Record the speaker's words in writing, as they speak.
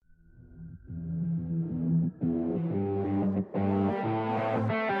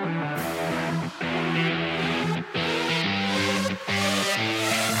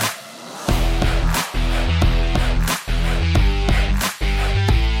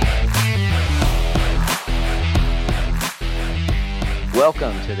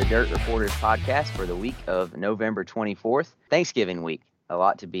Welcome to the Dirt Reporters podcast for the week of November 24th, Thanksgiving week. A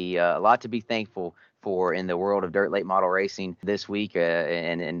lot to be thankful for in the world of dirt late model racing this week,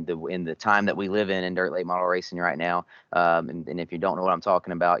 and in the time that we live in dirt late model racing right now. And if you don't know what I'm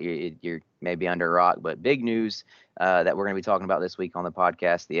talking about, you're maybe under a rock. But big news that we're going to be talking about this week on the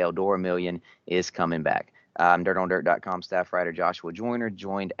podcast: the Eldora Million is coming back. I'm DirtOnDirt.com staff writer Joshua Joyner,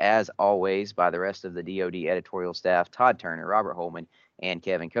 joined as always by the rest of the DoD editorial staff: Todd Turner, Robert Holman, and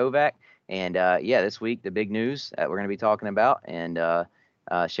Kevin Kovac. And this week the big news that we're going to be talking about and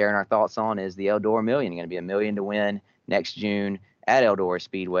sharing our thoughts on is the Eldora Million. Going to be $1 million to win next June at Eldora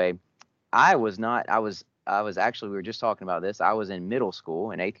Speedway. We were just talking about this. I was in middle school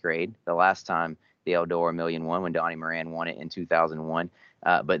in 8th grade the last time the Eldora Million won, when Donnie Moran won it in 2001.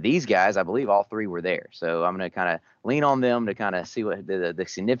 But these guys, I believe all three were there. So I'm going to kind of lean on them to kind of see what the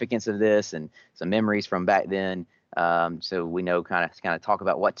significance of this and some memories from back then. So we know kind of talk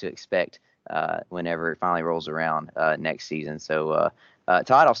about what to expect whenever it finally rolls around next season. So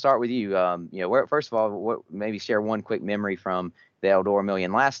Todd, I'll start with you. First of all, maybe share one quick memory from the Eldora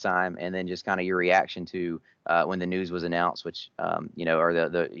Million last time, and then just kind of your reaction to when the news was announced, which or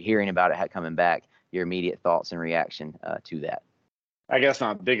the hearing about it coming back, your immediate thoughts and reaction to that. I guess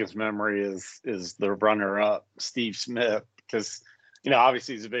my biggest memory is the runner-up, Steve Smith, because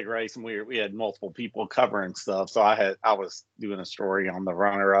obviously it's a big race, and we had multiple people covering stuff. So I was doing a story on the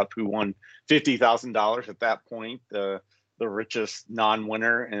runner-up who won $50,000 at that point, the richest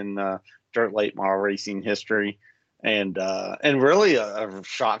non-winner in dirt late model racing history, and really a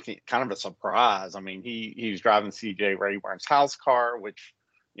shocking, kind of a surprise. I mean, he was driving CJ Rayburn's house car, which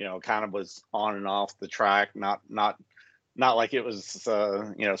kind of was on and off the track, not like it was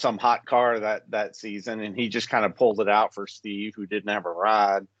some hot car that season, and he just kind of pulled it out for Steve, who didn't have a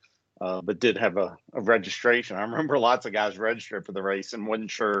ride, but did have a registration. I remember lots of guys registered for the race and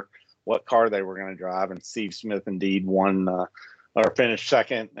wasn't sure what car they were going to drive, and Steve Smith indeed won or finished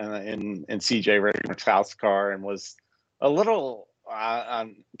second in CJ Rayburn's house car, and was a little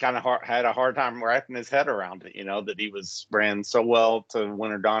kind of had a hard time wrapping his head around it, that he ran so well to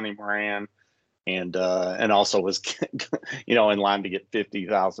winner Donnie Moran, and also was in line to get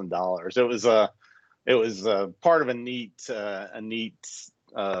 $50,000. It was part of a neat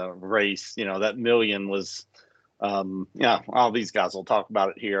race. That million was all these guys will talk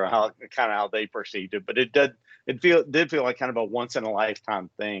about it here, how they perceived it, but it did feel like kind of a once in a lifetime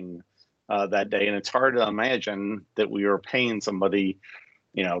thing that day, and it's hard to imagine that we were paying somebody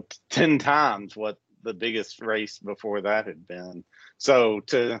 10 times what the biggest race before that had been. So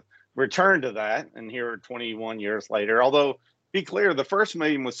to return to that, and here 21 years later, although be clear, the first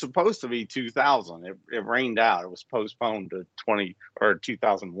million was supposed to be 2000. It rained out. It was postponed to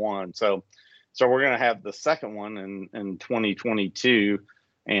 2001. So we're going to have the second one in 2022,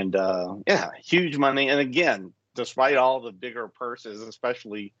 and huge money. And again, despite all the bigger purses,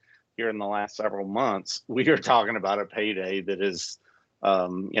 especially here in the last several months, we are talking about a payday that is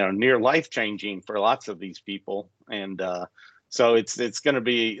near life changing for lots of these people, and so it's going to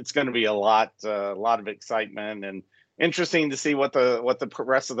be a lot of excitement, and interesting to see what the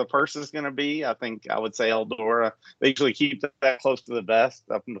rest of the purse is going to be. I would say Eldora, they usually keep that close to the vest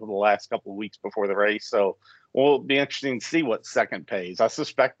up until the last couple of weeks before the race. So it'll be interesting to see what second pays. I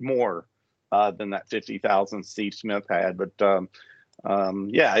suspect more than that 50,000 Steve Smith had, but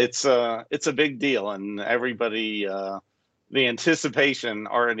it's a big deal, and everybody. The anticipation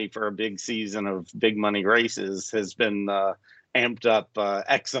already for a big season of big money races has been amped up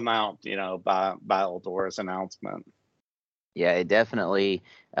X amount, by Eldora's announcement. Yeah, it definitely,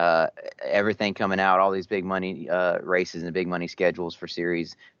 everything coming out, all these big money races and big money schedules for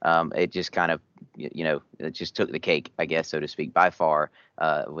series, it just kind of, it just took the cake, I guess, so to speak, by far,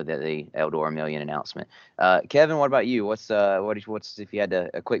 with the Eldora Million announcement. Kevin, what about you? What's if you had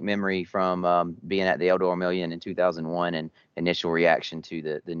a quick memory from being at the Eldora Million in 2001 and initial reaction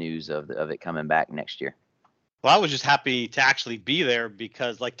to the news of it coming back next year? Well, I was just happy to actually be there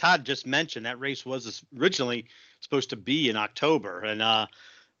because, like Todd just mentioned, that race was originally supposed to be in October,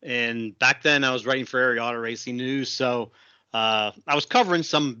 and back then I was writing for Area Auto Racing News, so I was covering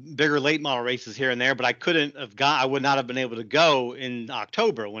some bigger late model races here and there, but I would not have been able to go in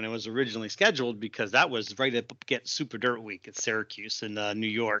October when it was originally scheduled, because that was right up against Super Dirt Week at Syracuse in New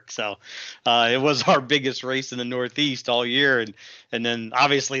York. So it was our biggest race in the Northeast all year, and then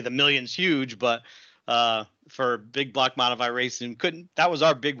obviously the million's huge, but for big block modified racing, that was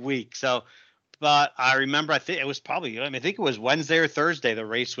our big week. So, but I remember, I think it was Wednesday or Thursday, the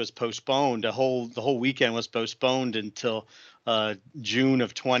race was postponed. The whole weekend was postponed until June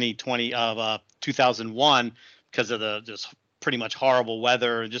of 2001 because of this pretty much horrible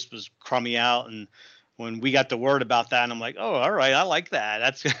weather. It just was crummy out. And when we got the word about that, and I'm like, oh, all right, I like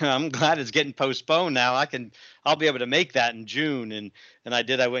that. I'm glad it's getting postponed now. I'll be able to make that in June. And I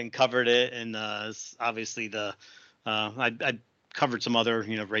did. I went and covered it. And obviously I covered some other,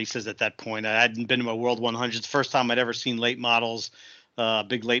 races at that point. I hadn't been to a World 100. It's the first time I'd ever seen late models,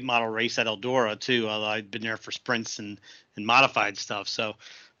 big late model race at Eldora too. Although I'd been there for sprints and modified stuff. So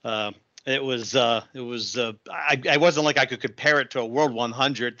it was I wasn't like I could compare it to a World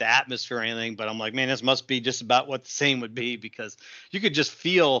 100, the atmosphere or anything, but I'm like, man, this must be just about what the same would be, because you could just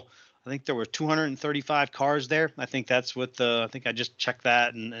feel. I think there were 235 cars there. I think that's what I think I just checked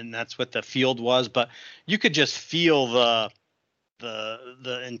that, and that's what the field was. But you could just feel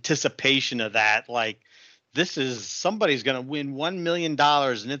the anticipation of that. Like, somebody's going to win $1 million,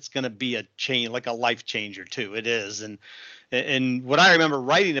 and it's going to be like a life changer too. It is. And what I remember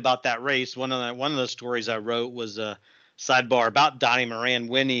writing about that race, one of the stories I wrote was a sidebar about Donnie Moran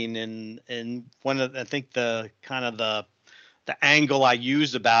winning, and I think the angle I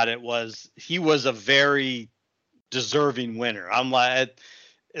used about it was he was a very deserving winner. I'm like,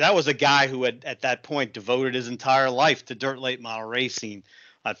 that was a guy who had at that point devoted his entire life to dirt late model racing,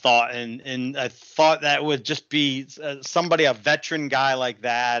 I thought, and I thought that would just be somebody, a veteran guy like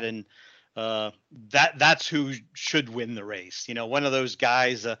that, and that's who should win the race. One of those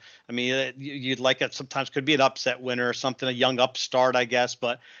guys. You'd like it. Sometimes could be an upset winner or something, a young upstart, I guess.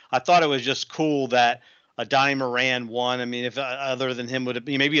 But I thought it was just cool that Donnie Moran won. I mean, if other than him would it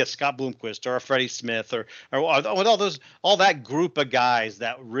be maybe a Scott Bloomquist or a Freddie Smith or all that group of guys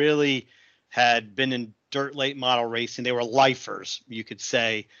that really had been in dirt late model racing. They were lifers, you could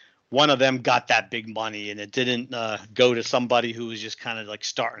say. One of them got that big money, and it didn't go to somebody who was just kind of like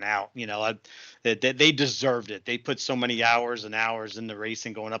starting out. They deserved it. They put so many hours and hours in the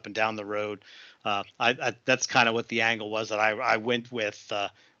racing, going up and down the road. That's kind of what the angle was that I went with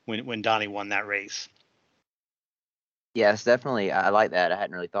when Donnie won that race. Yes, definitely. I like that. I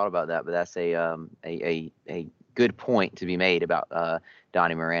hadn't really thought about that, but that's a good point to be made about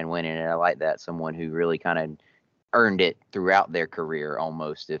Donnie Moran winning. And I like that, someone who really kind of earned it throughout their career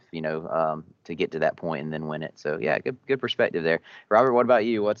almost, if to get to that point and then win it. So yeah, good perspective there. Robert, what about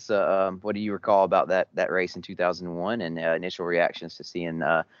you? What do you recall about that race in 2001 and initial reactions to seeing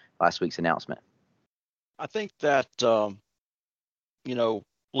last week's announcement? I think that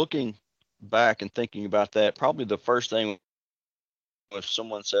looking back and thinking about that, probably the first thing, if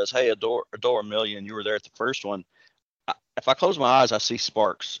someone says, hey, Eldora Million, you were there at the first one, if I close my eyes, I see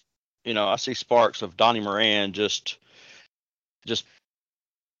sparks. I see sparks of Donnie Moran just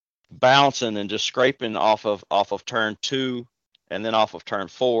bouncing and just scraping off of turn 2 and then off of turn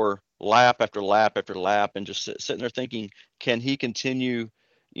 4, lap after lap after lap, and just sitting there thinking, can he continue,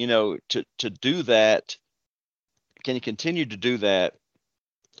 to do that? Can he continue to do that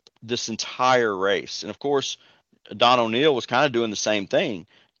this entire race? And of course, Don O'Neill was kind of doing the same thing.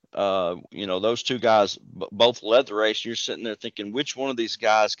 Those two guys both led the race. You're sitting there thinking, which one of these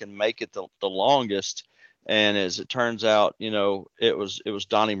guys can make it the longest? And as it turns out, it was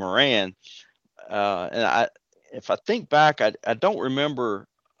Donnie Moran. And if I think back, I don't remember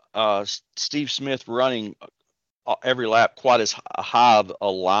Steve Smith running every lap quite as high of a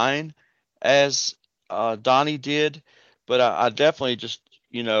line as Donnie did, but I definitely just,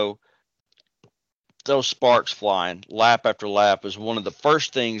 those sparks flying lap after lap is one of the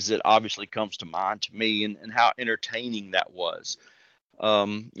first things that obviously comes to mind to me, and how entertaining that was.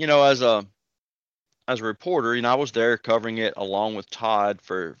 As a reporter, I was there covering it along with Todd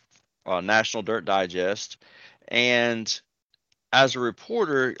for National Dirt Digest. And as a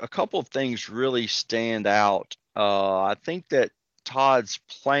reporter, a couple of things really stand out. I think that Todd's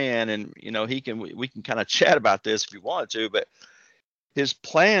plan, and we can kind of chat about this if you want to, but his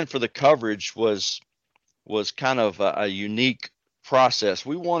plan for the coverage was kind of a unique process.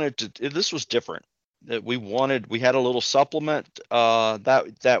 This was different. That we had a little supplement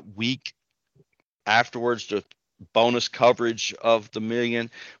that week afterwards, to bonus coverage of the Million.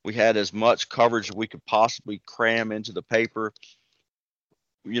 We had as much coverage as we could possibly cram into the paper.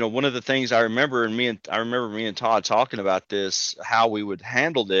 One of the things I remember me and Todd talking about this, how we would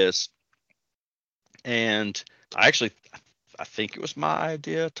handle this. And I think it was my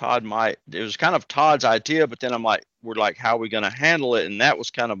idea. It was kind of Todd's idea, but then we're like, how are we going to handle it? And that was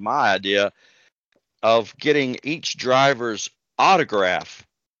kind of my idea of getting each driver's autograph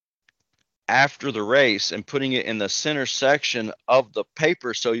after the race and putting it in the center section of the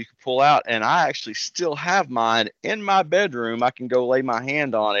paper so you can pull out. And I actually still have mine in my bedroom. I can go lay my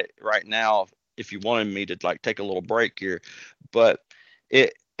hand on it right now if you wanted me to take a little break here. But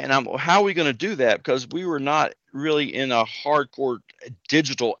And how are we going to do that? Because we were not really in a hardcore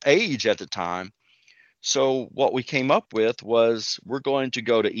digital age at the time. So what we came up with was we're going to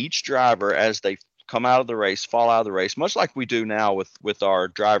go to each driver as they come out of the race, fall out of the race, much like we do now with our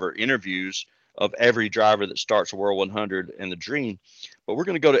driver interviews of every driver that starts World 100 and the Dream. But we're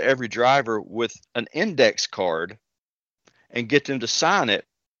going to go to every driver with an index card and get them to sign it.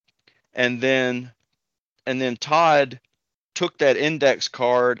 And then Todd took that index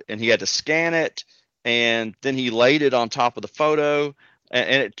card and he had to scan it, and then he laid it on top of the photo.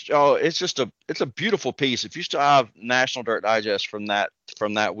 And it's a beautiful piece. If you still have National Dirt Digest from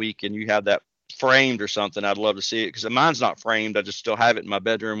that week and you have that framed or something, I'd love to see it, because mine's not framed. I just still have it in my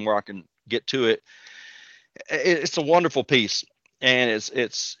bedroom where I can get to it. It's a wonderful piece, and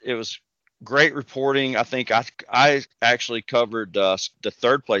it was great reporting. I think I actually covered the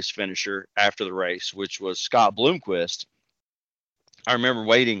third place finisher after the race, which was Scott Bloomquist. I remember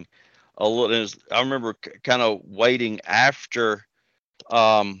waiting a little. I remember kind of waiting after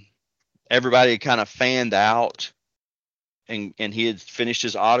everybody kind of fanned out and he had finished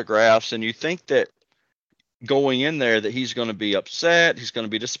his autographs, and you think that going in there that he's going to be upset, he's going to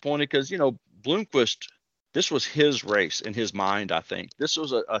be disappointed, because Bloomquist, this was his race in his mind. I think this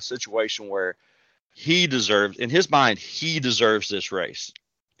was a situation where he deserved, in his mind, he deserves this race.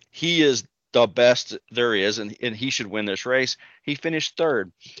 He is the best there is, and he should win this race. He finished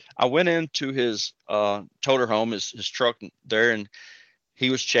third. I went into his toter home, his truck there, and he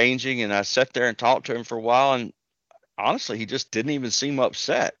was changing, and I sat there and talked to him for a while, and honestly, he just didn't even seem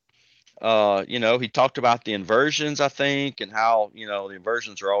upset. He talked about the inversions, I think, and how, the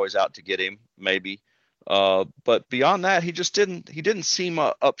inversions are always out to get him, maybe. But beyond that, he didn't seem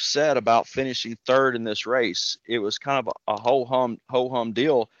upset about finishing third in this race. It was kind of a ho-hum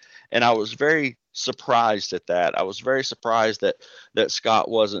deal. And I was very surprised at that. I was very surprised that Scott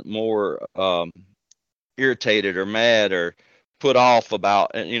wasn't more irritated or mad or put off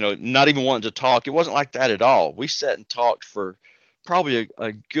about, not even wanting to talk. It wasn't like that at all. We sat and talked for probably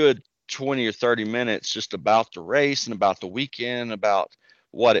a good 20 or 30 minutes just about the race and about the weekend, about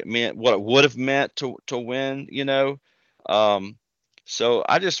what it meant, what it would have meant to win, So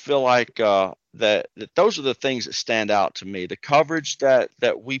I just feel like that those are the things that stand out to me. The coverage that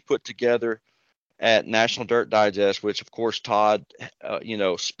we put together at National Dirt Digest, which of course Todd,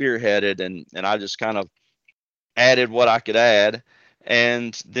 spearheaded, and I just kind of added what I could add,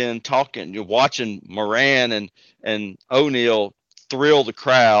 and then watching Moran and O'Neal thrill the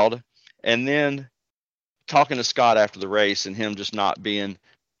crowd, and then talking to Scott after the race and him just not being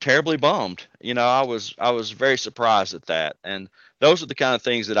terribly bummed. I was very surprised at that. And those are the kind of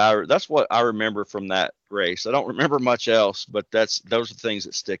things that's what I remember from that race. I don't remember much else, but those are the things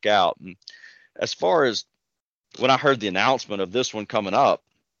that stick out. And as far as when I heard the announcement of this one coming up,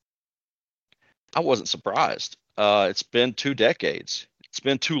 I wasn't surprised. It's been 2 decades. It's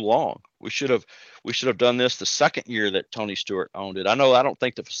been too long. We should have done this the second year that Tony Stewart owned it. I don't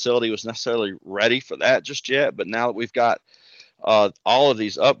think the facility was necessarily ready for that just yet, but now that we've got all of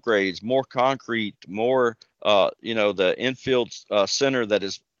these upgrades, more concrete, more the infield center that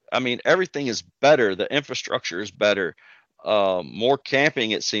is, everything is better. The infrastructure is better. More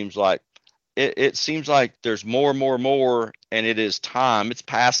camping, it seems like. It seems like there's more, and it is time. It's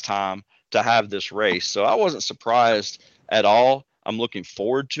past time to have this race. So I wasn't surprised at all. I'm looking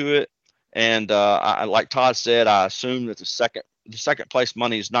forward to it. And I like Todd said, I assume that the second place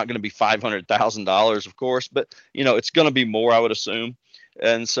money is not going to be $500,000, of course, but it's going to be more, I would assume.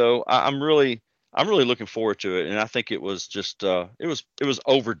 And so I'm really looking forward to it. And I think it was just it was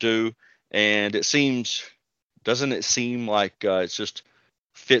overdue. And doesn't it seem like it's just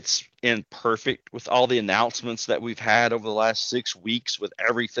fits in perfect with all the announcements that we've had over the last 6 weeks, with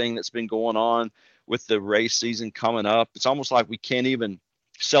everything that's been going on with the race season coming up. It's almost like we can't even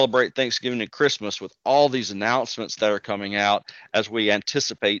celebrate Thanksgiving and Christmas with all these announcements that are coming out as we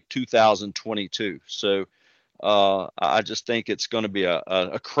anticipate 2022. So I just think it's going to be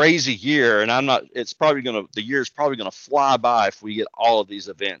a crazy year, and the year is probably going to fly by if we get all of these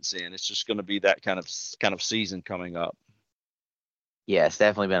events in. It's just going to be that kind of season coming up. Yeah, it's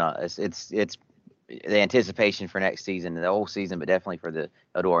definitely been it's the anticipation for next season, the whole season, but definitely for the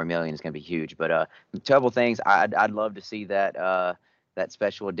Eldora Million is going to be huge. But a couple things I'd love to see that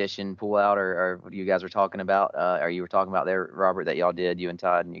special edition pull out, or what you guys were talking about, or you were talking about there, Robert, that y'all did, you and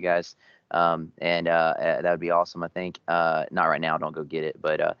Todd and you guys, and that would be awesome. I think not right now, don't go get it.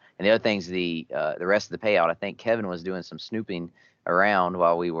 But and the other things, the rest of the payout, I think Kevin was doing some snooping around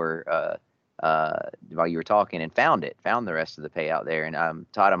while you were talking, and found the rest of the payout there. And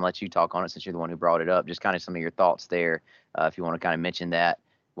Todd, I'm gonna let you talk on it since you're the one who brought it up. Just kind of some of your thoughts there, if you want to kind of mention that,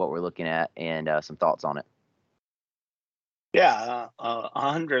 what we're looking at and some thoughts on it. Yeah,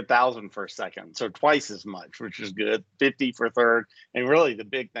 100,000 for second, so twice as much, which is good. 50 for third, and really the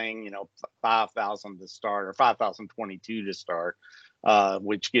big thing, 5,000 to start, or 5,022 to start,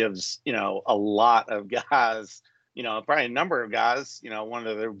 which gives a lot of guys, probably a number of guys, one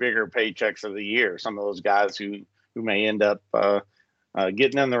of their bigger paychecks of the year. Some of those guys who may end up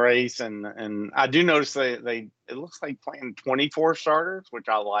getting in the race, and I do notice they it looks like playing 24 starters, which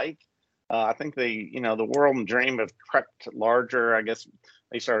I like. I think the World and Dream have crept larger. I guess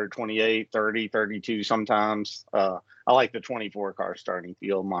they started 28, 30, 32 sometimes. I like the 24 car starting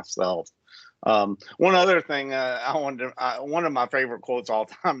field myself. One other thing, one of my favorite quotes all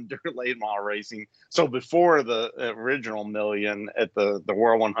time, dirt late model racing. So before the original million at the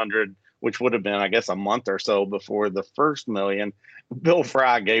World 100, which would have been, I guess, a month or so before the first million, Bill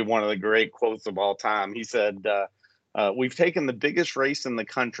Fry gave one of the great quotes of all time. He said, we've taken the biggest race in the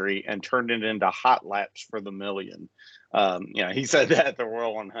country and turned it into hot laps for the million. He said that at the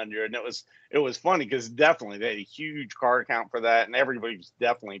World 100, and it was funny because definitely they had a huge car count for that, and everybody's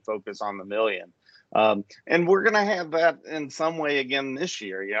definitely focused on the million. And we're going to have that in some way again this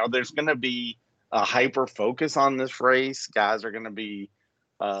year. There's going to be a hyper focus on this race. Guys are going to be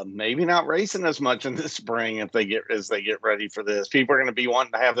maybe not racing as much in the spring as they get ready for this. People are going to be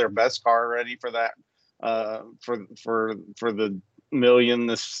wanting to have their best car ready for that. For the million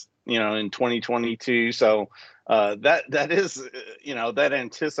this in 2022, so that is that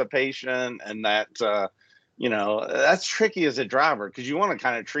anticipation, and that that's tricky as a driver, because you want to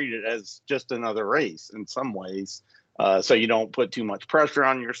kind of treat it as just another race in some ways, so you don't put too much pressure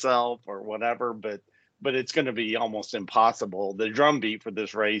on yourself or whatever, but it's going to be almost impossible. The drumbeat for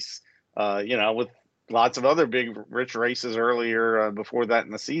this race, with lots of other big rich races earlier before that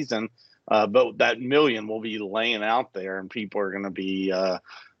in the season. But that million will be laying out there, and people are going to be,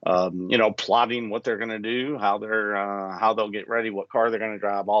 plotting what they're going to do, how they'll get ready, what car they're going to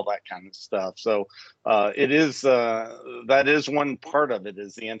drive, all that kind of stuff. So that is one part of it,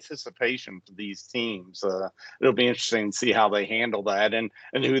 is the anticipation for these teams. It'll be interesting to see how they handle that, and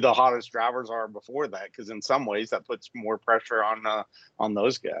who the hottest drivers are before that, because in some ways that puts more pressure on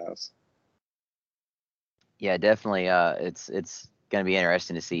those guys. Yeah, definitely. It's going to be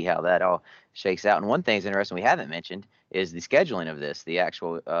interesting to see how that all shakes out. And one thing is interesting we haven't mentioned is the scheduling of this, the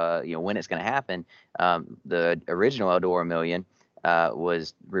actual, when it's going to happen. The original Eldora Million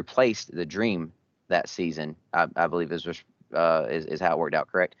was replaced the Dream that season. I believe is how it worked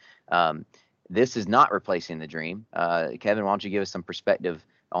out. Correct. This is not replacing the Dream. Kevin, why don't you give us some perspective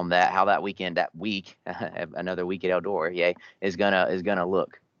on that? How that week, another week at Eldora, is gonna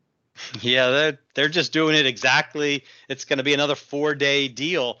look. Yeah, they're just doing it exactly. It's going to be another 4-day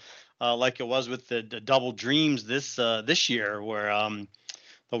deal, like it was with the Double Dreams this year, where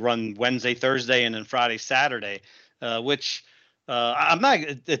they'll run Wednesday, Thursday, and then Friday, Saturday. Which I'm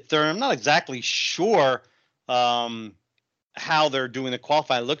not exactly sure how they're doing the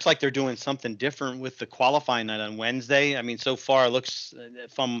qualifying. It looks like they're doing something different with the qualifying night on Wednesday. I mean, so far it looks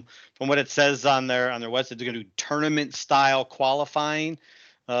from what it says on their website, they're going to do tournament style qualifying.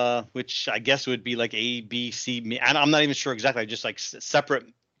 Which I guess would be like A, B, C. I'm not even sure exactly. Just like separate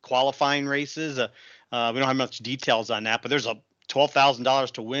qualifying races. We don't have much details on that, but there's a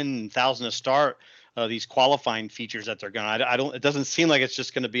 $12,000 to win, $1,000 to start. These qualifying features that they're going. It doesn't seem like it's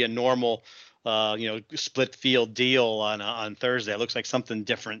just going to be a normal, split field deal on Thursday. It looks like something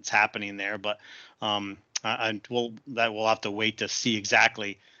different's happening there, but we'll have to wait to see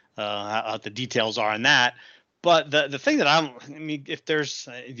exactly how the details are on that. But the thing that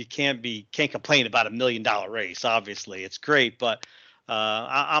if you can't complain about $1 million race, obviously it's great, but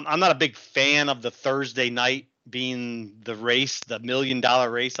I'm not a big fan of the Thursday night being the race, the $1 million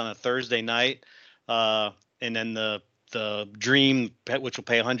race on a Thursday night, and then the Dream, which will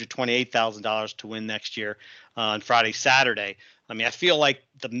pay $128,000 to win next year on Friday, Saturday. I mean, I feel like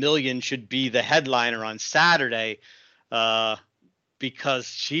the million should be the headliner on Saturday.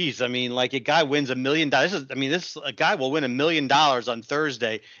 Because, geez, I mean, like a guy wins $1 million. A guy will win $1 million on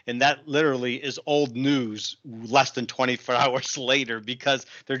Thursday, and that literally is old news less than 24 hours later, because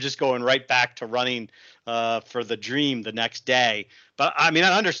they're just going right back to running for the Dream the next day. But I mean,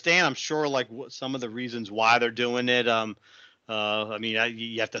 I understand. I'm sure like some of the reasons why they're doing it. You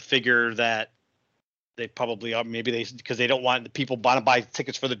have to figure that they probably are, because they don't want the people to buy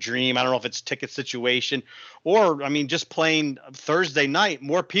tickets for the Dream. I don't know if it's ticket situation, or just plain Thursday night,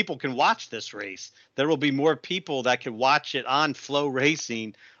 more people can watch this race. There will be more people that can watch it on Flow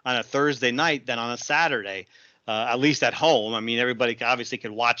Racing on a Thursday night than on a Saturday. at least at home. I mean, everybody obviously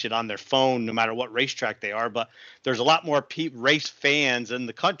could watch it on their phone, no matter what racetrack they are. But there's a lot more race fans in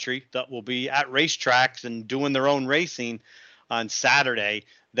the country that will be at racetracks and doing their own racing on Saturday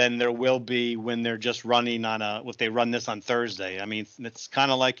than there will be when they're just running on if they run this on Thursday. I mean, it's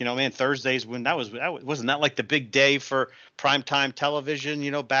kind of like, man, Thursdays when wasn't that like the big day for primetime television,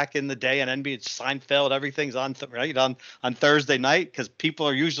 back in the day on NBA, Seinfeld, everything's on on Thursday night because people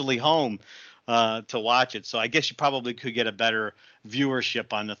are usually home to watch it. So I guess you probably could get a better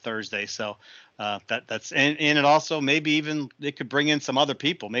viewership on the Thursday. So that's and it also maybe even they could bring in some other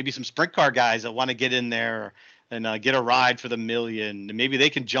people, maybe some sprint car guys that want to get in there and get a ride for the million. Maybe they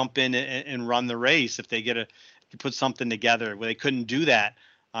can jump in and run the race if they put something together where they couldn't do that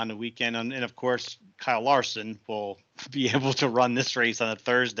on the weekend. And of course, Kyle Larson will be able to run this race on a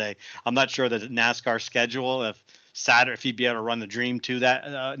Thursday. I'm not sure the NASCAR schedule if he'd be able to run the Dream 2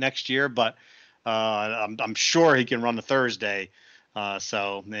 that next year, but I'm sure he can run the Thursday. I'm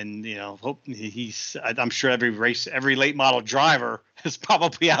sure every late model driver is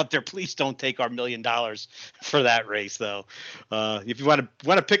probably out there. Please don't take our $1 million for that race, though. If you want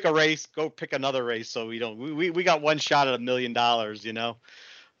to pick a race, go pick another race. So we got one shot at $1 million,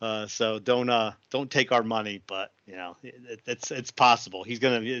 so don't take our money, but it's possible. He'll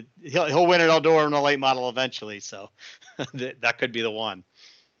win it Eldora in a late model eventually. So that could be the one.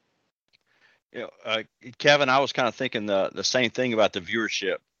 Kevin, I was kind of thinking the same thing about the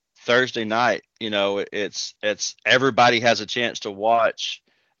viewership. Thursday night, it's everybody has a chance to watch.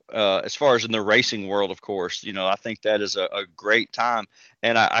 As far as in the racing world, of course, I think that is a great time,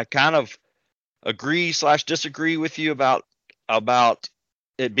 and I kind of agree/disagree with you about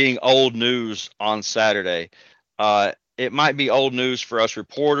it being old news on Saturday. It might be old news for us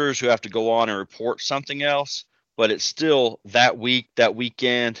reporters who have to go on and report something else. But it's still that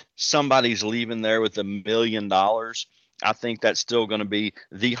weekend, somebody's leaving there with $1 million. I think that's still going to be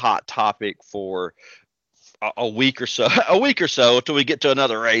the hot topic for a week or so until we get to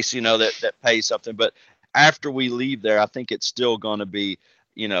another race, that pays something. But after we leave there, I think it's still going to be,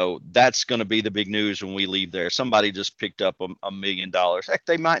 that's going to be the big news when we leave there. Somebody just picked up $1 million. Heck,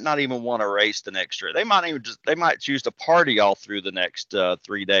 they might not even want to race the next year. They might choose to party all through the next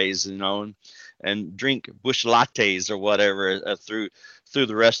 3 days, and drink Busch lattes or whatever through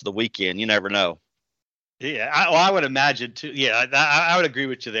the rest of the weekend. You never know. Yeah, I would imagine too. Yeah, I would agree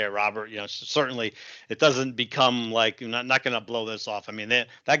with you there, Robert. Certainly it doesn't become like I'm not going to blow this off. I mean,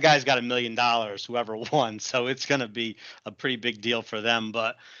 that guy's got $1 million, whoever won, so it's going to be a pretty big deal for them.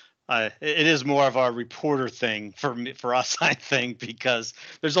 But it is more of a reporter thing for us, I think, because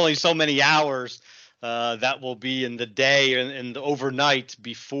there's only so many hours that will be in the day and the overnight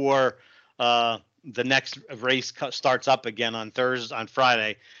before the next race starts up again on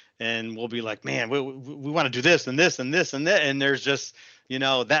Friday, and we'll be like, man, we want to do this and this and this and that, and there's just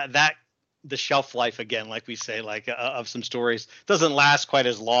that the shelf life again, like we say, of some stories doesn't last quite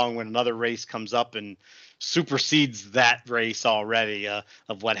as long when another race comes up and supersedes that race already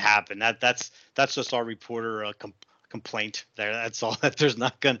of what happened. That's just our reporter complaint there. That's all. That there's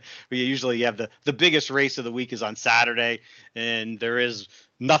not going to. We usually have the biggest race of the week is on Saturday, and there is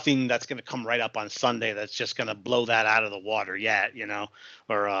nothing that's going to come right up on Sunday that's just going to blow that out of the water yet,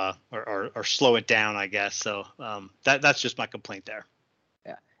 or slow it down, I guess. So that's just my complaint there.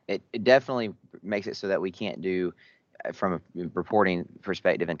 Yeah, it definitely makes it so that we can't do, from a reporting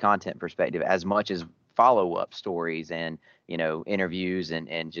perspective and content perspective, as much as follow-up stories and interviews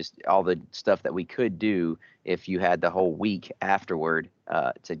and just all the stuff that we could do if you had the whole week afterward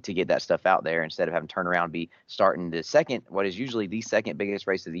to get that stuff out there, instead of having to turn around and be starting what is usually the second biggest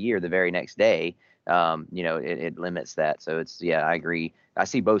race of the year the very next day. It limits that. So I agree. I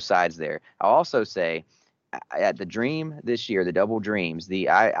see both sides there. I'll also say at the Dream this year, the Double Dreams,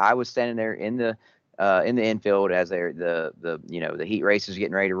 I was standing there in the infield as the heat race is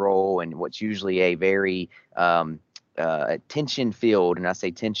getting ready to roll, and what's usually a very tension filled, and I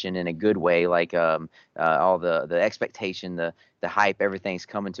say tension in a good way, like all the expectation, the hype, everything's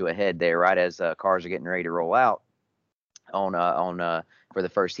coming to a head there right as cars are getting ready to roll out on for the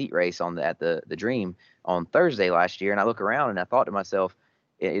first heat race at the Dream on Thursday last year. And I look around and I thought to myself,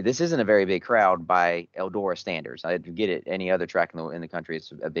 this isn't a very big crowd by Eldora standards. I get it. Any other track in the country,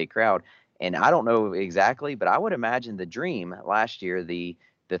 it's a big crowd. And I don't know exactly, but I would imagine the Dream last year, the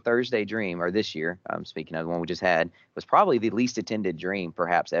Thursday Dream, or this year, I'm speaking of the one we just had, was probably the least attended Dream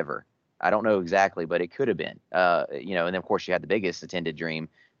perhaps ever. I don't know exactly, but it could have been. And then of course you had the biggest attended Dream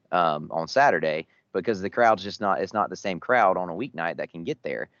on Saturday, because the crowd's just not, it's not the same crowd on a weeknight that can get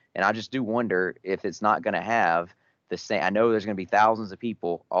there. And I just do wonder if it's not going to have the same. I know there's going to be thousands of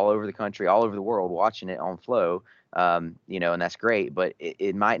people all over the country, all over the world watching it on Flow, and that's great, but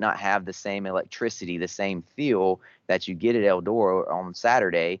it might not have the same electricity, the same feel that you get at Eldora on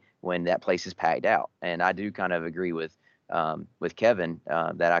Saturday when that place is packed out. And I do kind of agree with Kevin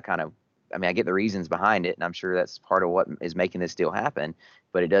that I get the reasons behind it, and I'm sure that's part of what is making this deal happen.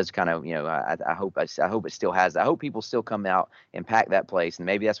 But it does kind of, I hope it still has. I hope people still come out and pack that place, and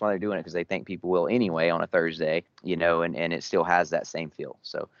maybe that's why they're doing it, because they think people will anyway on a Thursday, and it still has that same feel.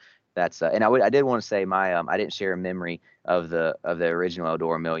 So that's and I did want to say I didn't share a memory of the original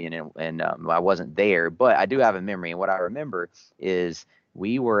Eldora Million, and I wasn't there, but I do have a memory, and what I remember is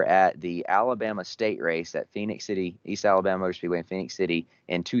we were at the Alabama State race at Phoenix City, East Alabama Motor Speedway in Phoenix City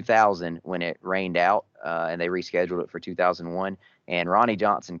in 2000 when it rained out, and they rescheduled it for 2001. And Ronnie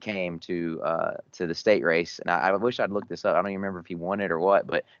Johnson came to the state race, and I wish I'd looked this up. I don't even remember if he won it or what,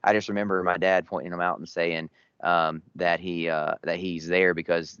 but I just remember my dad pointing him out and saying that he's there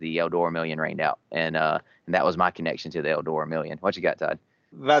because the Eldora Million rained out, and that was my connection to the Eldora Million. What you got, Todd?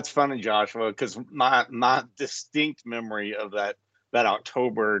 That's funny, Joshua, because my distinct memory of that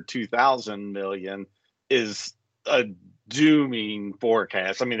October 2000 million is a dooming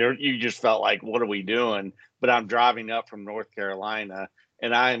forecast. I mean, you just felt like, what are we doing? But I'm driving up from North Carolina,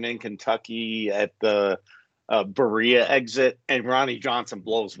 and I am in Kentucky at the Berea exit, and Ronnie Johnson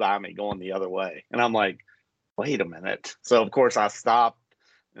blows by me going the other way. And I'm like, wait a minute. So, of course, I stop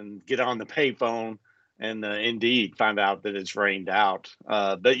and get on the payphone and indeed find out that it's rained out.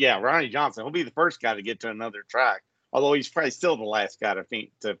 But, yeah, Ronnie Johnson, he'll be the first guy to get to another track. Although he's probably still the last guy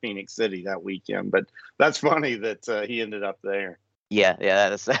to Phoenix City that weekend. But that's funny that he ended up there. Yeah,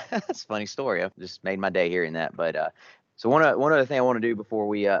 that's a funny story. I just made my day hearing that. But so one other thing I want to do before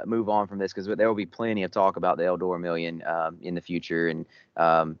we move on from this, because there will be plenty of talk about the Eldora Million in the future, and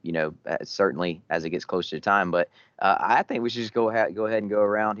certainly as it gets closer to time. But I think we should just go ahead and go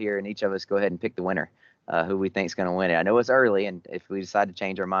around here, and each of us go ahead and pick the winner, who we think is going to win it. I know it's early, and if we decide to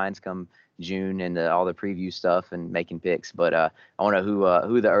change our minds come June and all the preview stuff and making picks, but I want to know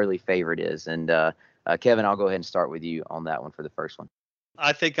who the early favorite is. And Kevin, I'll go ahead and start with you on that one for the first one.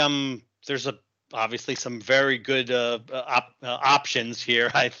 I think there's obviously some very good options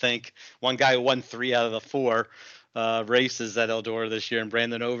here. I think one guy won 3 out of the 4 races at Eldora this year, and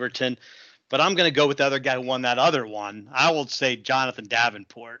Brandon Overton. But I'm going to go with the other guy who won that other one. I will say Jonathan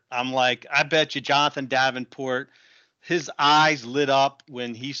Davenport. I'm like, I bet you Jonathan Davenport, his eyes lit up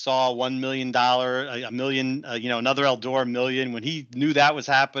when he saw $1 million, a million, another Eldora Million, when he knew that was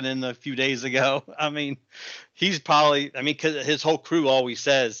happening a few days ago. I mean, he's probably, because his whole crew always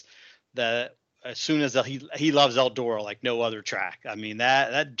says that as soon as he loves Eldora like no other track. I mean,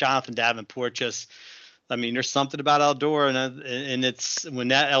 that Jonathan Davenport there's something about Eldora, and it's when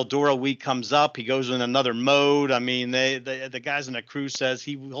that Eldora week comes up, he goes in another mode. I mean, the guys in the crew says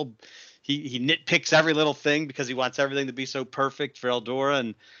he nitpicks every little thing because he wants everything to be so perfect for Eldora,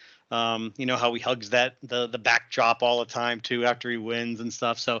 and how he hugs the backdrop all the time too after he wins and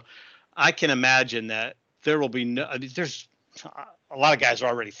stuff. So I can imagine that there will be there's a lot of guys are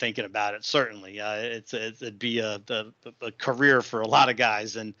already thinking about it. Certainly, it'd be a career for a lot of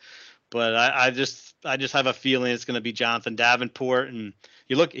guys, but I just have a feeling it's going to be Jonathan Davenport. And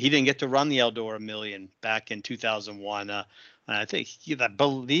he didn't get to run the Eldora Million back in 2001. I think I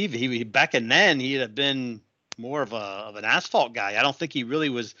believe he back in then he had been more of an asphalt guy. I don't think he really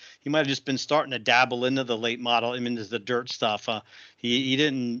was. He might have just been starting to dabble into the late model, into the dirt stuff.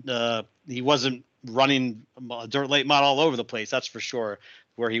 He wasn't running a dirt late model all over the place. That's for sure.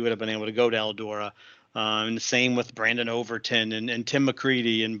 Where he would have been able to go to Eldora. And the same with Brandon Overton and Tim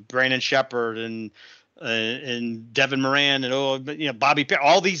McCready and Brandon Shepard and Devin Moran and Bobby Perry.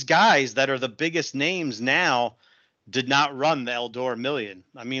 All these guys that are the biggest names now did not run the Eldora Million.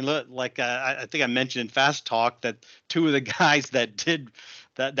 I mean, look, like I think I mentioned in Fast Talk that 2 of the guys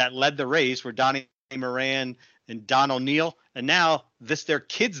that led the race were Donnie Moran and Don O'Neill, and now they're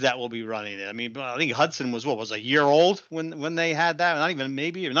kids that will be running it. I mean, I think Hudson was a year old when they had that, not even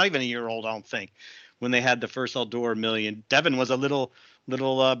a year old, I don't think, when they had the first Eldora Million. Devin was a little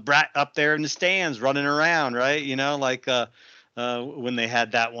brat up there in the stands running around, right? When they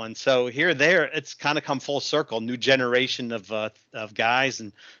had that one. So there, it's kind of come full circle, new generation of guys.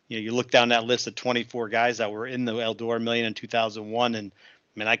 And, you look down that list of 24 guys that were in the Eldora Million in 2001. And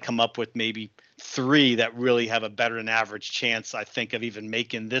I come up with maybe 3 that really have a better than average chance, I think, of even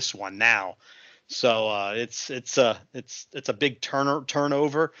making this one now. So it's a big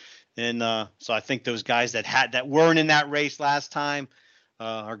turnover. And so I think those guys that weren't in that race last time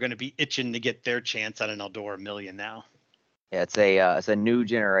are going to be itching to get their chance at an Eldora Million now. Yeah, it's a new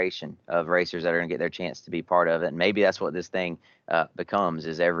generation of racers that are going to get their chance to be part of it, and maybe that's what this thing becomes.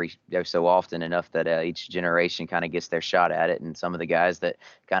 Is every so often enough that each generation kind of gets their shot at it, and some of the guys that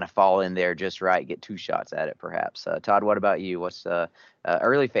kind of fall in there just right get two shots at it, perhaps. Todd, what about you? What's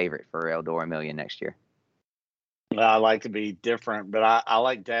early favorite for Eldora Million next year? I like to be different, but I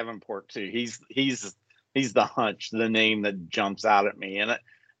like Davenport too. He's the hunch, the name that jumps out at me.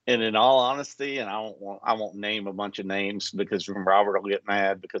 And in all honesty, and I won't name a bunch of names because Robert will get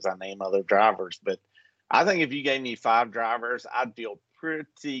mad because I name other drivers. But I think if you gave me 5 drivers, I'd feel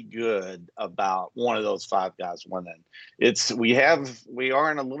pretty good about one of those 5 guys winning. We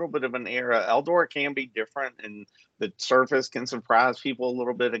are in a little bit of an era. Eldora can be different, and the surface can surprise people a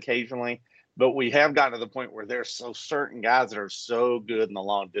little bit occasionally. But we have gotten to the point where there's so certain guys that are so good in the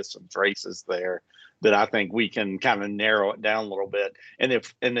long distance races there that I think we can kind of narrow it down a little bit. And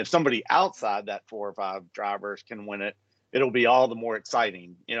if somebody outside that 4 or 5 drivers can win it, it'll be all the more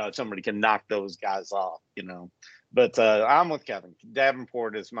exciting. If somebody can knock those guys off. But I'm with Kevin.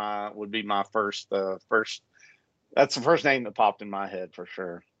 Davenport would be my first. That's the first name that popped in my head for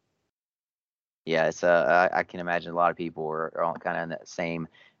sure. Yeah, it's I can imagine a lot of people are all kind of in that same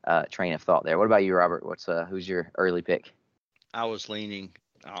train of thought there. What about you, Robert? Who's your early pick?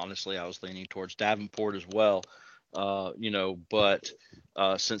 Honestly, I was leaning towards Davenport as well. But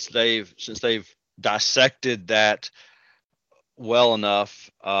since they've dissected that well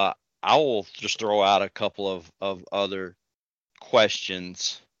enough, I will just throw out a couple of other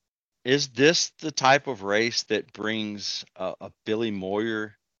questions. Is this the type of race that brings a Billy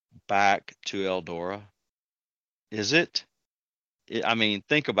Moyer back to Eldora? Is it?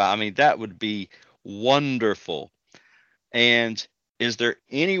 Think about. That would be wonderful. And is there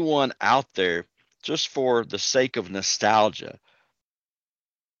anyone out there, just for the sake of nostalgia,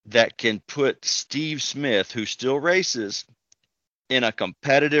 that can put Steve Smith, who still races, in a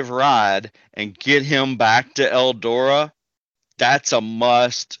competitive ride and get him back to Eldora? That's a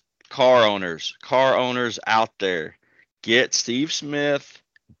must. Car owners out there, get Steve Smith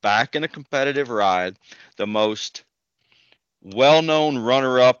back in a competitive ride. The most well-known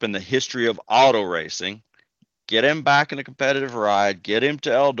runner-up in the history of auto racing. Get him back in a competitive ride. Get him to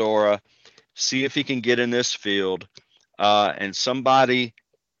Eldora. See if he can get in this field. And somebody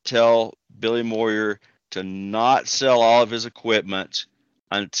tell Billy Moyer to not sell all of his equipment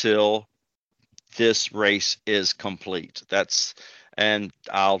until this race is complete. And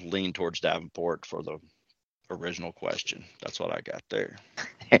I'll lean towards Davenport for the original question. That's what I got there.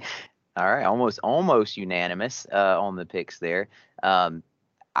 All right, almost unanimous on the picks there.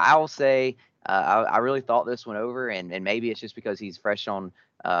 I'll say I really thought this one over, and maybe it's just because he's fresh on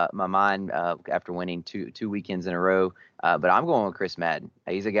my mind after winning two weekends in a row. But I'm going with Chris Madden.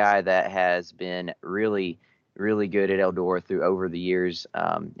 He's a guy that has been really, really good at Eldora over the years.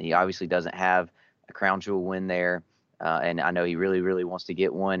 He obviously doesn't have a crown jewel win there. And I know he really, really wants to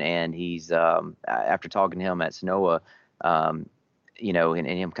get one. And he's after talking to him at Sonoa, and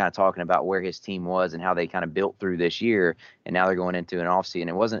him kind of talking about where his team was and how they kind of built through this year, and now they're going into an offseason.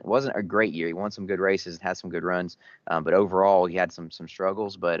 It wasn't a great year. He won some good races and had some good runs, but overall he had some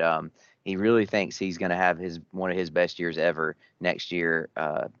struggles. But he really thinks he's going to have one of his best years ever next year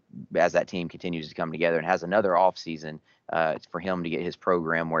as that team continues to come together and has another offseason for him to get his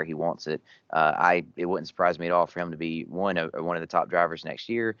program where he wants it. It wouldn't surprise me at all for him to be one of the top drivers next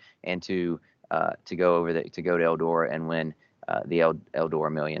year, and to go to Eldora and win the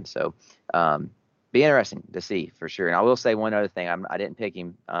Eldora Million. So be interesting to see for sure. And I will say one other thing. I didn't pick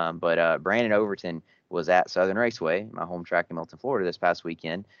him, but Brandon Overton was at Southern Raceway, my home track in Milton, Florida, this past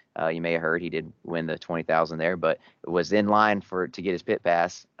weekend. You may have heard he did win the 20,000 there, but was in line to get his pit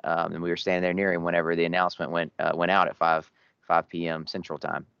pass, and we were standing there near him whenever the announcement went out at 5 p.m. Central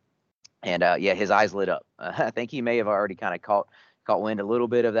Time. And his eyes lit up. I think he may have already kind of caught wind a little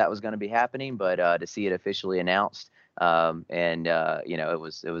bit of that was going to be happening, but to see it officially announced, it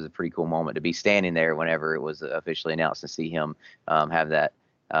was a pretty cool moment to be standing there whenever it was officially announced and see him have that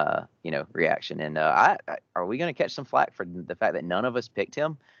reaction. And are we going to catch some flack for the fact that none of us picked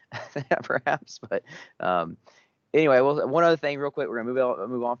him, perhaps? But anyway, well, one other thing, real quick, we're gonna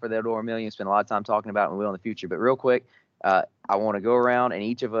move on for the Eldora Million. Spend a lot of time talking about it, and we will in the future. But real quick, I want to go around and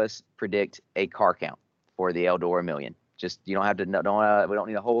each of us predict a car count for the Eldora Million. Just, you don't have to, we don't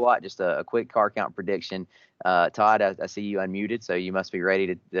need a whole lot, just a quick car count prediction. Todd, I see you unmuted, so you must be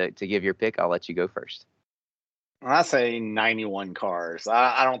ready to give your pick. I'll let you go first. I say 91 cars.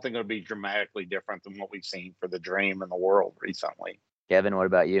 I don't think it'll be dramatically different than what we've seen for the Dream and the World recently. Kevin, what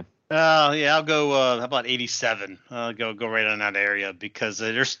about you? Yeah, I'll go. How about 87? Go right on that area because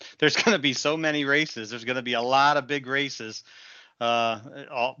there's going to be so many races. There's going to be a lot of big races.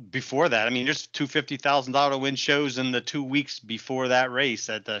 Before that, I mean, there's two $50,000 win shows in the 2 weeks before that race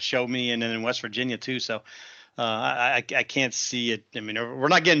at Show Me and then in West Virginia too. So I can't see it. I mean, we're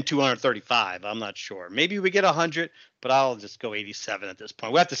not getting 235. I'm not sure. Maybe we get 100, but I'll just go 87 at this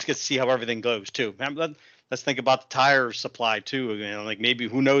point. We have to see how everything goes too. Let's think about the tire supply too. Like maybe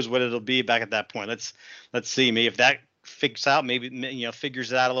who knows what it'll be back at that point. Let's see. Maybe if that figures out,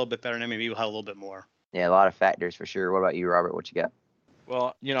 figures it out a little bit better, and then maybe we'll have a little bit more. Yeah, a lot of factors for sure. What about you, Robert? What you got?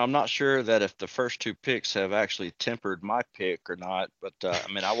 Well, I'm not sure that if the first two picks have actually tempered my pick or not, but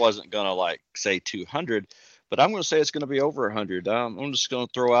I mean, I wasn't going to say 200, but I'm going to say it's going to be over 100. I'm just going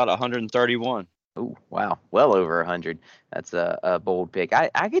to throw out 131. Oh, wow. Well over 100. That's a bold pick.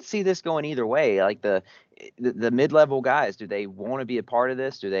 I could see this going either way. Like the mid-level guys, do they want to be a part of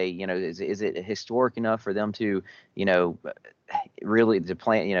this? Do they, is it historic enough for them to, really to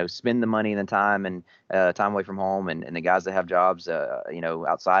plan, spend the money and the time and time away from home and the guys that have jobs,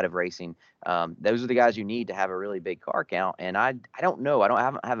 outside of racing, those are the guys you need to have a really big car count. And I don't know. I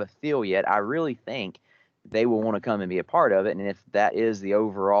haven't have a feel yet. I really think they will want to come and be a part of it. And if that is the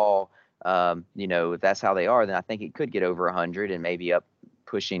overall, if that's how they are, then I think it could get over 100 and maybe up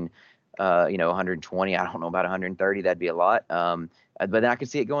pushing, 120. I don't know about 130. That'd be a lot. But then I could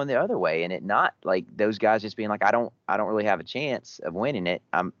see it going the other way and it not like those guys just being like, I don't really have a chance of winning it.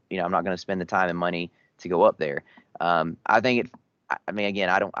 I'm not going to spend the time and money to go up there. I think again,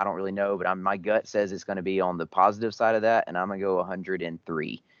 I don't really know, but my gut says it's going to be on the positive side of that. And I'm going to go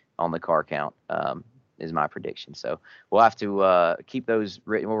 103 on the car count. Is my prediction. So we'll have to keep those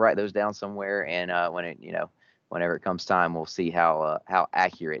written. We'll write those down somewhere, and whenever it comes time, we'll see how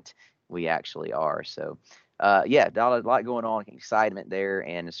accurate we actually are. So a lot going on, excitement there,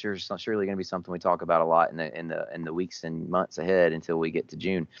 and it's surely going to be something we talk about a lot in the weeks and months ahead until we get to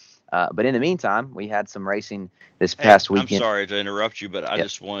June. But in the meantime, we had some racing this past weekend. I'm sorry to interrupt you, but I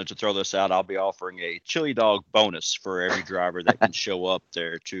just wanted to throw this out. I'll be offering a chili dog bonus for every driver that can show up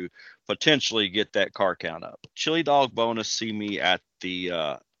there to potentially get that car count up. Chili dog bonus. See me at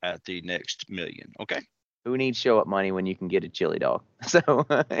the next million. Okay. Who needs show up money when you can get a chili dog? So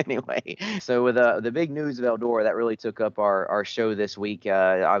anyway, with the big news of Eldora, that really took up our show this week,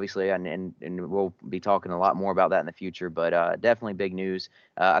 obviously, and we'll be talking a lot more about that in the future, but definitely big news.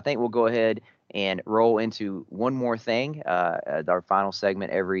 I think we'll go ahead and roll into one more thing, our final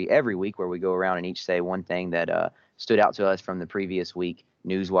segment every week where we go around and each say one thing that stood out to us from the previous week,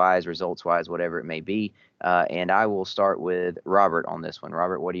 news-wise, results-wise, whatever it may be. And I will start with Robert on this one.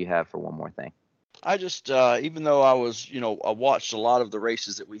 Robert, what do you have for one more thing? I just, even though I was, I watched a lot of the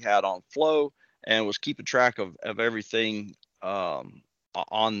races that we had on Flow and was keeping track of everything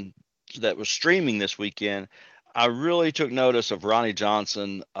on that was streaming this weekend, I really took notice of Ronnie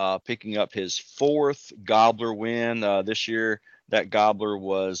Johnson picking up his fourth Gobbler win this year. That Gobbler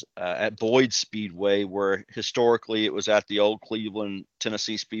was at Boyd Speedway, where historically it was at the old Cleveland,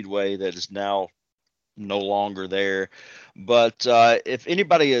 Tennessee Speedway that is now no longer there. But if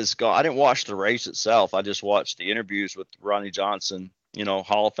anybody has gone, I didn't watch the race itself. I just watched the interviews with Ronnie Johnson,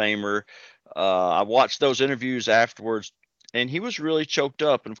 Hall of Famer. I watched those interviews afterwards, and he was really choked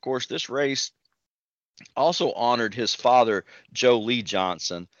up. And of course, this race also honored his father, Joe Lee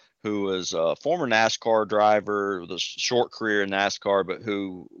Johnson, who was a former NASCAR driver with a short career in NASCAR, but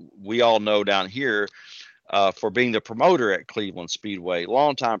who we all know down here for being the promoter at Cleveland Speedway,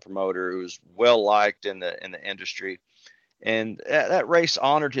 longtime promoter who's well liked in the industry. And that race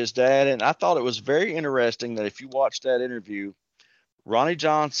honored his dad. And I thought it was very interesting that if you watch that interview, Ronnie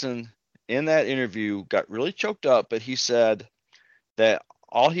Johnson in that interview got really choked up, but he said that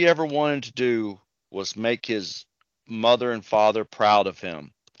all he ever wanted to do was make his mother and father proud of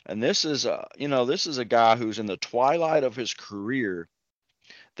him. And this is a guy who's in the twilight of his career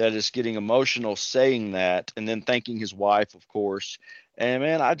that is getting emotional saying that, and then thanking his wife, of course. And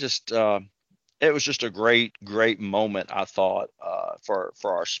man, it was just a great moment, I thought, for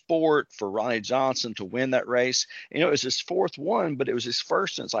our sport, for Ronnie Johnson to win that race. It was his fourth one, but it was his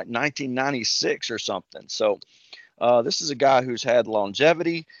first since like 1996 or something. So this is a guy who's had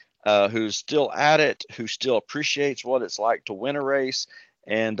longevity, who's still at it, who still appreciates what it's like to win a race,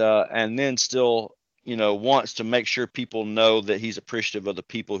 and then still wants to make sure people know that he's appreciative of the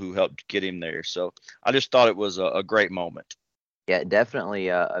people who helped get him there. So I just thought it was a great moment. Yeah, definitely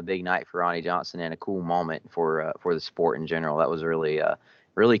a big night for Ronnie Johnson and a cool moment for the sport in general. That was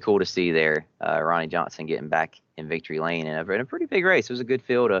really cool to see there. Ronnie Johnson getting back in victory lane in a pretty big race. It was a good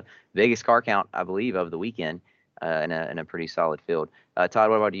field, biggest car count, I believe, of the weekend. in a pretty solid field. Todd,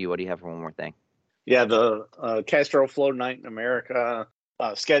 what about you? What do you have for one more thing? Yeah, the Castro Flow Night in America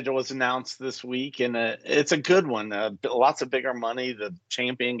schedule was announced this week, and it's a good one. Lots of bigger money. The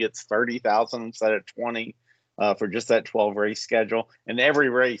champion gets 30,000 instead of 20 for just that 12 race schedule, and every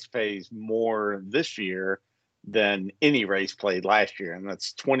race pays more this year than any race played last year, and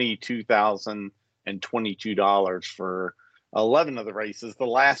that's $22,022 for 11 of the races. The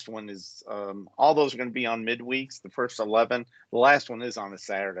last one is all those are going to be on midweeks. The first 11, the last one is on a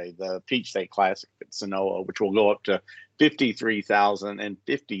Saturday, the Peach State Classic at Sonoa, which will go up to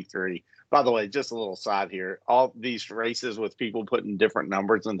 53,053. By the way, just a little side here, all these races with people putting different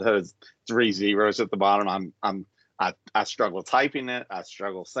numbers into 3 zeros at the bottom, I struggle typing it, I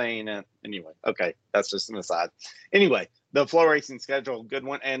struggle saying it. Anyway, okay, that's just an aside. Anyway, the flow racing schedule, good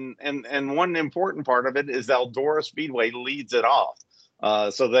one, and one important part of it is Eldora Speedway leads it off,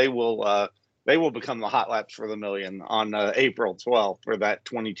 so they will become the hot laps for the million on April 12th for that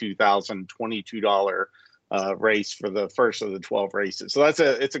 $22,022 race for the first of the 12 races. So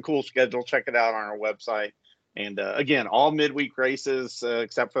it's a cool schedule. Check it out on our website, and again, all midweek races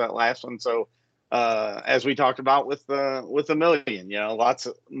except for that last one. So as we talked about with the million, lots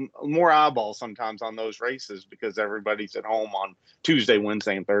of more eyeballs sometimes on those races because everybody's at home on Tuesday,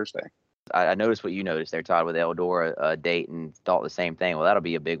 Wednesday, and Thursday. I noticed what you noticed there, Todd, with the Eldora date, and thought the same thing. Well, that'll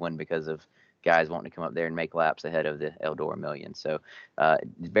be a big one because of guys wanting to come up there and make laps ahead of the Eldora Million. So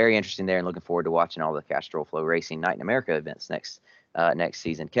very interesting there, and looking forward to watching all the Castrol Flow Racing Night in America events next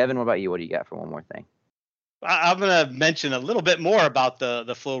season. Kevin, what about you? What do you got for one more thing? I'm going to mention a little bit more about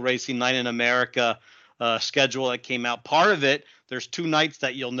the Flow Racing Night in America schedule that came out. Part of it, there's 2 nights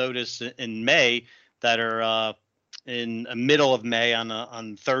that you'll notice in May that are in the middle of May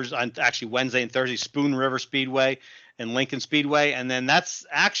on Thursday, actually Wednesday and Thursday, Spoon River Speedway and Lincoln Speedway, and then that's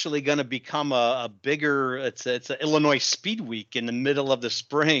actually going to become a bigger. It's an Illinois Speed Week in the middle of the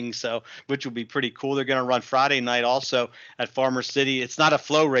spring, so which will be pretty cool. They're going to run Friday night also at Farmer City. It's not a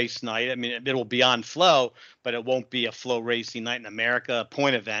flow race night. I mean, it'll be on flow, but it won't be a flow racing night in America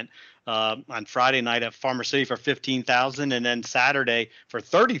point event. On Friday night at Farmer City for 15,000, and then Saturday for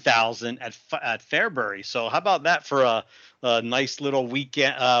 30,000 at Fairbury. So how about that for a nice little week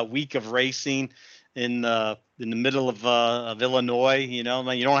of racing in the middle of Illinois? You don't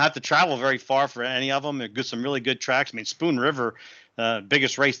have to travel very far for any of them. There's some really good tracks. I mean, Spoon River,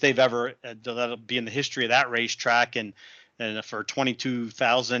 biggest race they've ever, that'll be in the history of that racetrack, and for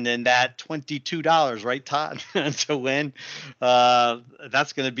 22,000 and that $22, right, Todd, to win.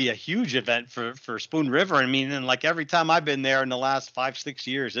 That's going to be a huge event for Spoon River. I mean, and like every time I've been there in the last 5-6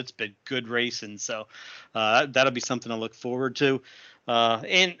 years, it's been good racing. So that'll be something to look forward to.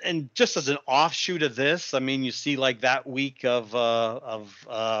 And just as an offshoot of this, I mean, you see like that week of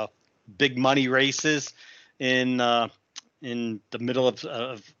big money races in the middle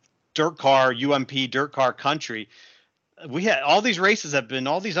of dirt car, UMP dirt car country. We had all these races have been,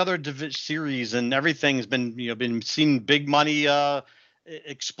 all these other series and everything has been, been seeing big money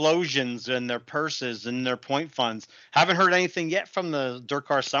explosions in their purses and their point funds. Haven't heard anything yet from the Dirt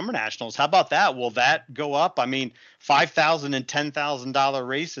Car Summer Nationals. How about that? Will that go up? I mean, $5,000 and $10,000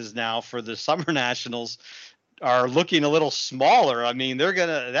 races now for the Summer Nationals are looking a little smaller. I mean,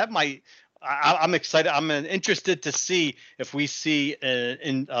 I'm excited. I'm interested to see if we see a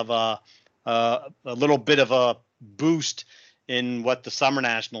little bit of a boost in what the Summer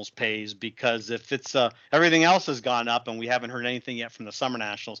Nationals pays, because if it's everything else has gone up and we haven't heard anything yet from the Summer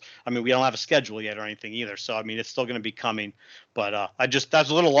Nationals, I mean, we don't have a schedule yet or anything either. So, I mean, it's still going to be coming, but that's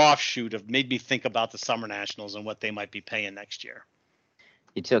a little offshoot of made me think about the Summer Nationals and what they might be paying next year.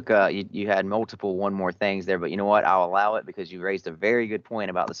 You took you had multiple one more things there, but you know what? I'll allow it because you raised a very good point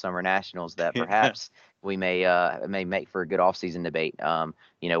about the Summer Nationals that perhaps we may make for a good off-season debate.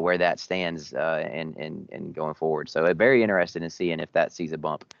 Where that stands and going forward. So very interested in seeing if that sees a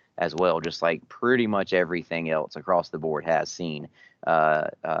bump as well, just like pretty much everything else across the board has seen.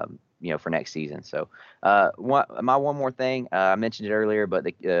 For next season. So my one more thing, I mentioned it earlier, but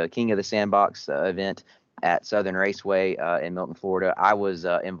the King of the Sandbox event at Southern Raceway in Milton, Florida. I was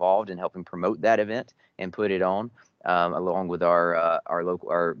involved in helping promote that event and put it on along with our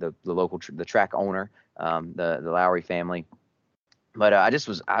local track owner, the Lowry family. But I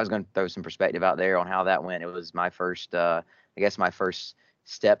was going to throw some perspective out there on how that went. It was my first, my first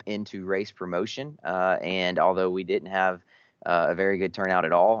step into race promotion. And although we didn't have a very good turnout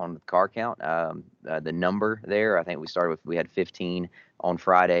at all on the car count, the number there, I think we had 15 on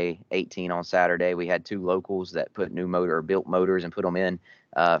Friday, 18 on Saturday. We had 2 locals that put built motors and put them in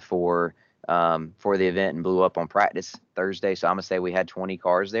for for the event and blew up on practice Thursday. So I'm gonna say we had 20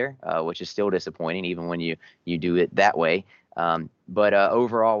 cars there, which is still disappointing, even when you do it that way. But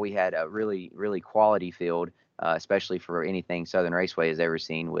overall, we had a really, really quality field, especially for anything Southern Raceway has ever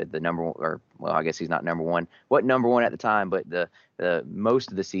seen. With the number one, or well, I guess he's not number one. What number one at the time, but the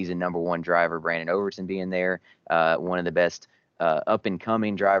most of the season number one driver, Brandon Overton, being there, one of the best up and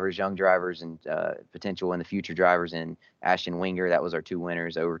coming drivers, young drivers, and potential in the future drivers in Ashton Winger. That was our two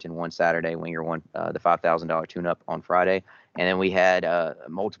winners. Overton won Saturday. Winger won the $5,000 tune-up on Friday. And then we had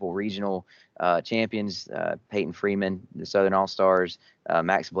multiple regional champions, Peyton Freeman, the Southern All-Stars,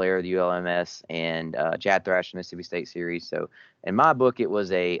 Max Blair, the ULMS, and Chad Thrasher, Mississippi State Series. So in my book, it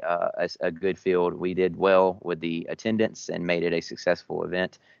was a good field. We did well with the attendance and made it a successful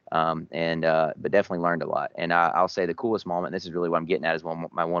event. But definitely learned a lot. And I'll say the coolest moment, this is really what I'm getting at, is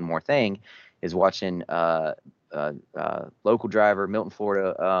my one more thing, is watching local driver, Milton,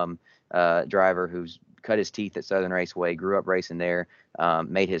 Florida driver who's cut his teeth at Southern Raceway, grew up racing there,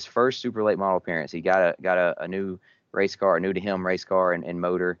 made his first super late model appearance. He got a new race car, a new to him race car and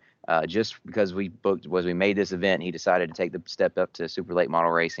motor. Just because we made this event, he decided to take the step up to super late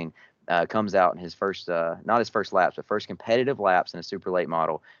model racing. Comes out in his first, not his first laps, but first competitive laps in a super late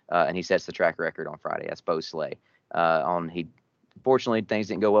model, and he sets the track record on Friday. That's Bo Slay. Fortunately, things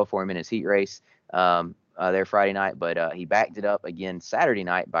didn't go well for him in his heat race there Friday night, but he backed it up again Saturday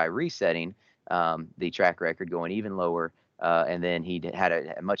night by resetting the track record, going even lower, and then he had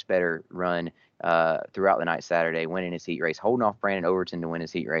a much better run throughout the night Saturday, winning his heat race, holding off Brandon Overton to win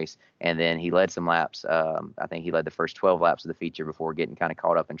his heat race, and then he led some laps. I think he led the first 12 laps of the feature before getting kind of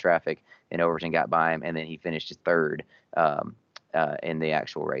caught up in traffic, and Overton got by him, and then he finished his third in the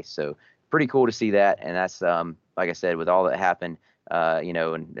actual race. So pretty cool to see that, and that's like I said, with all that happened.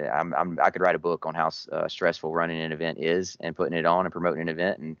 And I could write a book on how stressful running an event is and putting it on and promoting an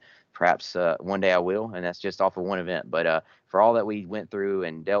event, and perhaps one day I will, and that's just off of one event. But for all that we went through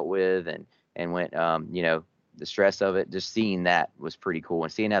and dealt with and went, the stress of it, just seeing that was pretty cool,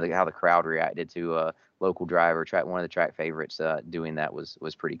 and seeing how the crowd reacted to a local driver, one of the track favorites, doing that was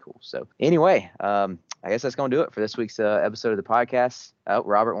pretty cool. So anyway, I guess that's going to do it for this week's episode of the podcast.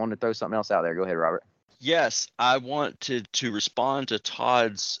 Robert wanted to throw something else out there. Go ahead, Robert. Yes, I wanted to respond to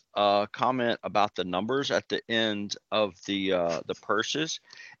Todd's comment about the numbers at the end of the purses.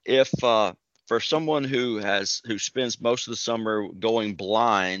 If for someone who spends most of the summer going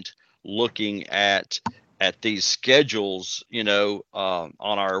blind, looking at these schedules, on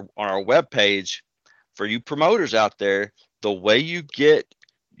our webpage, for you promoters out there, the way you get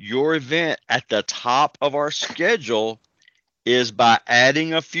your event at the top of our schedule is by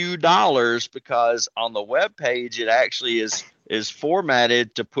adding a few dollars, because on the web page it actually is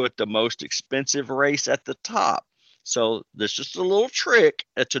formatted to put the most expensive race at the top. So there's just a little trick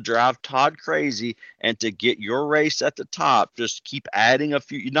to drive Todd crazy and to get your race at the top. Just keep adding a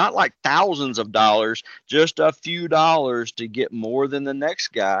few, not like thousands of dollars, just a few dollars to get more than the next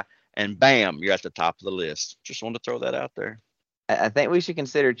guy, and bam, you're at the top of the list. Just wanted to throw that out there. I think we should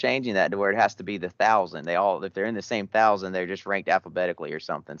consider changing that to where it has to be the 1,000. If they're in the same 1,000, they're just ranked alphabetically or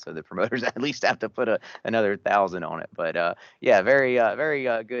something. So the promoters at least have to put another 1,000 on it. But yeah, very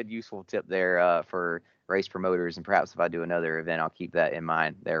good, useful tip there for race promoters. And perhaps if I do another event, I'll keep that in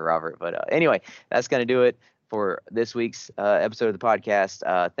mind there, Robert. But anyway, that's going to do it for this week's episode of the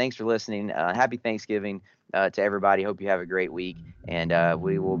podcast. Thanks for listening. Happy Thanksgiving to everybody. Hope you have a great week. And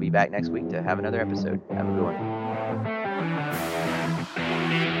we will be back next week to have another episode. Have a good one.